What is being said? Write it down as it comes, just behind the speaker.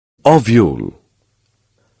Ovule.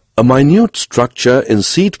 A minute structure in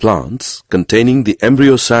seed plants containing the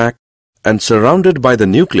embryo sac and surrounded by the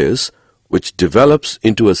nucleus which develops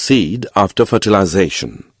into a seed after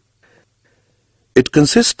fertilization. It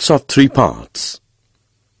consists of three parts: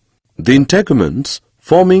 the integuments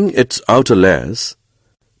forming its outer layers,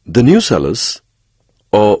 the nucellus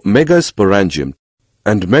or megasporangium,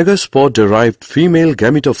 and megaspore-derived female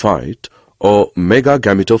gametophyte or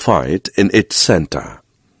megagametophyte in its center.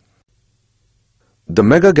 The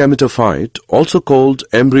megagametophyte, also called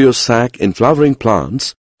embryo sac in flowering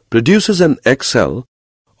plants, produces an egg cell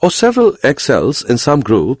or several egg cells in some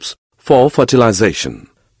groups for fertilization.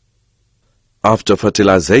 After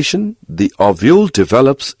fertilization, the ovule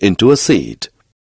develops into a seed.